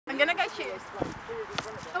gonna go choose.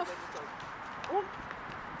 Oh.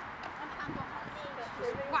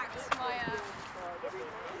 Whacked my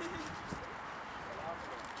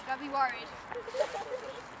Don't be worried.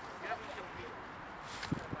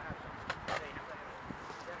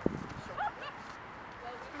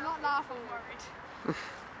 I'm not laughing, I'm worried.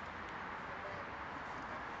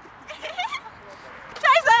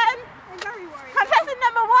 Jason! I'm very worried. Contestant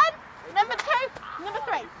number 1, number 2, number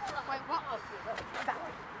 3. Wait, what? That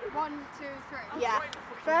way. 1, 2, 3. Yeah.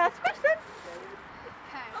 First question.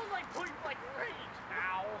 Okay. like point blank range.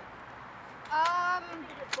 Ow.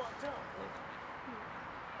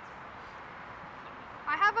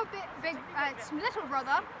 I have a big little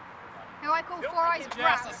brother who I call Four Eyes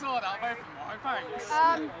Brad. Yes, I saw that. I'm open my thanks.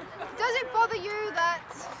 Does it bother you that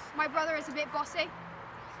my brother is a bit bossy?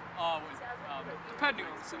 Depending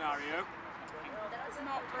on the scenario.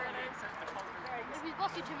 Not really. If he's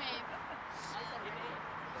bossy to me.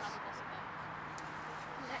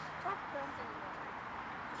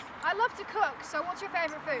 I love to cook, so what's your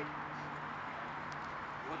favourite food?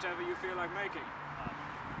 Whatever you feel like making.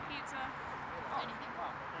 Pizza. Anything.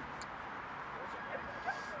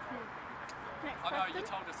 Next I know question. you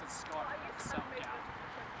told us that Scott was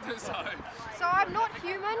self-doubt. So I'm not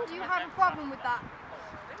human, do you have a problem with that?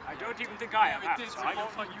 I don't even think I am. It did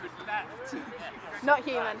look like you had left. Not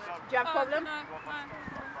human. Do you have a problem? No.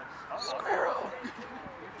 Squirrel.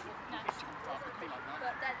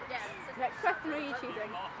 Next question, what are you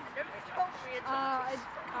choosing?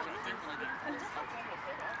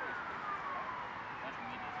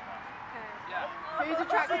 Who's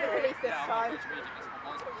attracted to the police this time?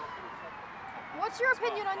 What's your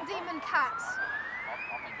opinion on demon cats?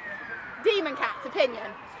 Demon cat's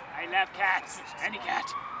opinion. I love cats. Any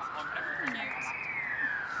cat.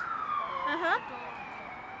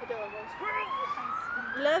 Adorable.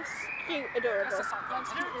 Loves cute, adorable.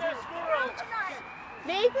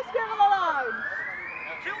 Leave the squirrel alone.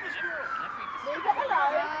 Kill the squirrel. Leave it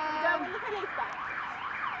alone. You don't want the police back.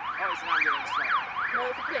 Oh, it's an ambulance. No,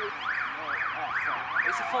 it's the police.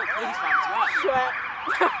 It's a full police van as well. Sure.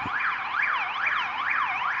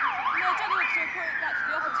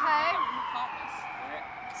 Okay.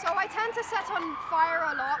 So I tend to set on fire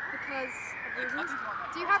a lot because of reasons.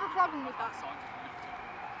 Do you have a problem with that?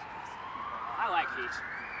 I like heat.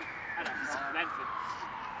 I don't know anything.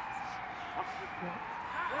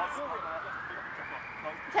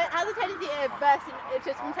 Has a tendency to burst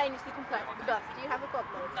to spontaneously complain. Gus, do you have a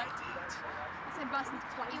problem? I say burst into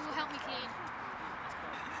flames. It will help me clean.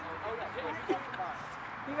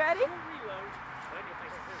 You ready? I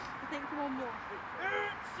think one more.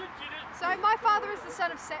 So my father is the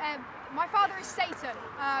son of my father is Satan.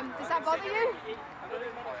 Does that bother you?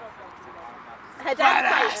 Her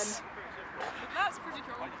dad's Satan. That's pretty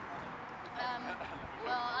cool.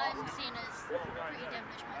 Well, I'm seen as pretty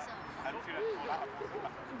devilish myself.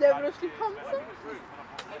 Devilishly handsome.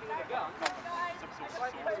 I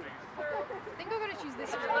think I'm going to choose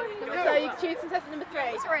this one. So you choose contestant number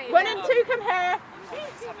 3. 3. 1 and 2 come here.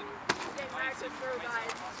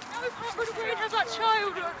 No, Papa Green has that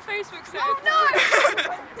child on Facebook saying. Oh no!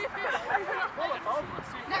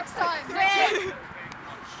 Next time.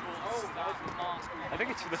 I think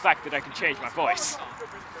it's for the fact that I can change my voice.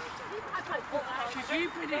 Could you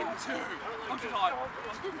put in 2?